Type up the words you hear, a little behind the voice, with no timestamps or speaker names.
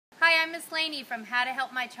I'm Miss Lainie from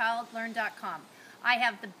howtohelpmychildlearn.com. I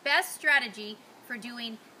have the best strategy for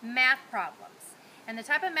doing math problems. And the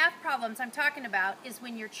type of math problems I'm talking about is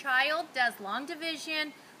when your child does long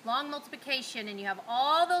division, long multiplication, and you have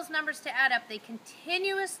all those numbers to add up, they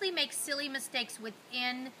continuously make silly mistakes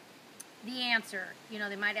within the answer. You know,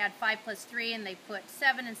 they might add 5 plus 3 and they put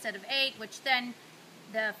 7 instead of 8, which then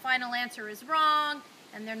the final answer is wrong,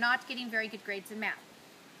 and they're not getting very good grades in math.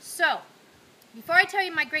 So, before I tell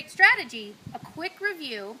you my great strategy, a quick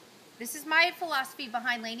review. This is my philosophy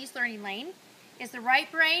behind Lainie's Learning Lane. Is the right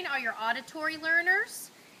brain are your auditory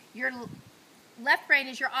learners. Your left brain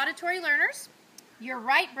is your auditory learners. Your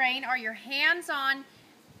right brain are your hands-on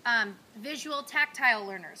visual tactile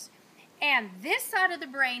learners. And this side of the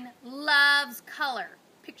brain loves color,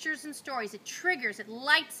 pictures and stories. It triggers, it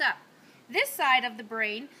lights up. This side of the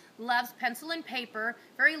brain loves pencil and paper,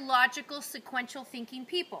 very logical, sequential thinking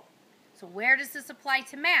people. So where does this apply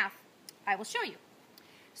to math? I will show you.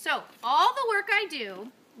 So all the work I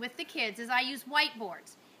do with the kids is I use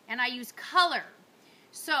whiteboards and I use color.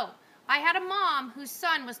 So I had a mom whose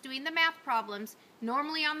son was doing the math problems,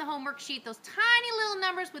 normally on the homework sheet, those tiny little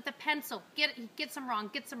numbers with a pencil. Gets them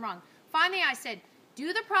wrong, gets them wrong. Finally I said,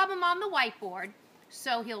 do the problem on the whiteboard.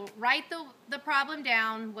 So he'll write the problem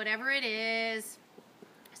down, whatever it is,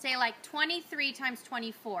 say like 23 times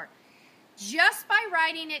 24. Just by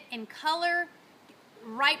writing it in color,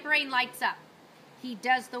 right brain lights up. He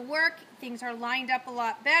does the work, things are lined up a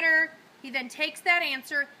lot better. He then takes that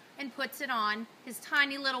answer and puts it on his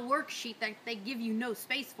tiny little worksheet that they give you no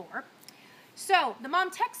space for. So the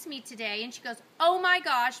mom texts me today and she goes, oh my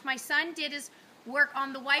gosh, my son did his work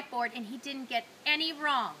on the whiteboard and he didn't get any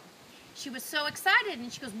wrong. She was so excited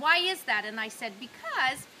and she goes, why is that? And I said,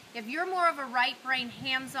 because if you're more of a right brain,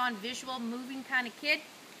 hands-on, visual, moving kind of kid,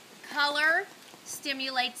 color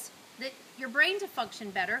stimulates your brain to function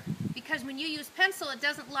better, because when you use pencil, it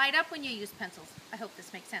doesn't light up when you use pencils. I hope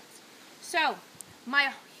this makes sense. So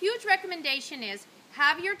my huge recommendation is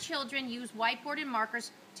have your children use whiteboard and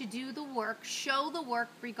markers to do the work, show the work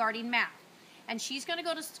regarding math. And she's going to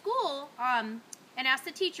go to school and ask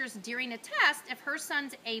the teachers during a test if her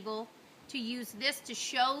son's able to use this to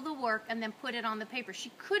show the work and then put it on the paper.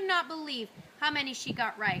 She could not believe how many she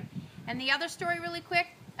got right. And the other story really quick,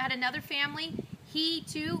 I had another family. He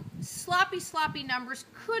too, sloppy numbers,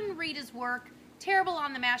 couldn't read his work, terrible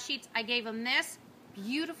on the math sheets. I gave him this,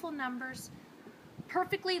 beautiful numbers,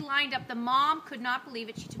 perfectly lined up. The mom could not believe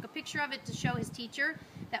it. She took a picture of it to show his teacher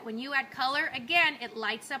that when you add color, again, it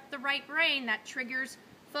lights up the right brain. That triggers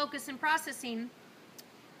focus and processing.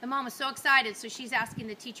 The mom was so excited, so she's asking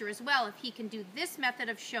the teacher as well if he can do this method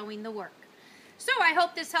of showing the work. So I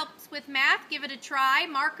hope this helps with math. Give it a try.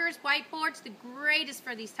 Markers, whiteboards, the greatest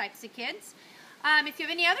for these types of kids. If you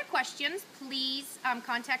have any other questions, please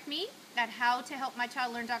contact me at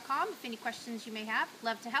howtohelpmychildlearn.com. If any questions you may have,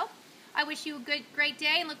 love to help. I wish you a great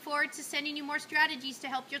day and look forward to sending you more strategies to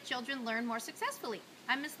help your children learn more successfully.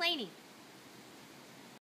 I'm Miss Lainie.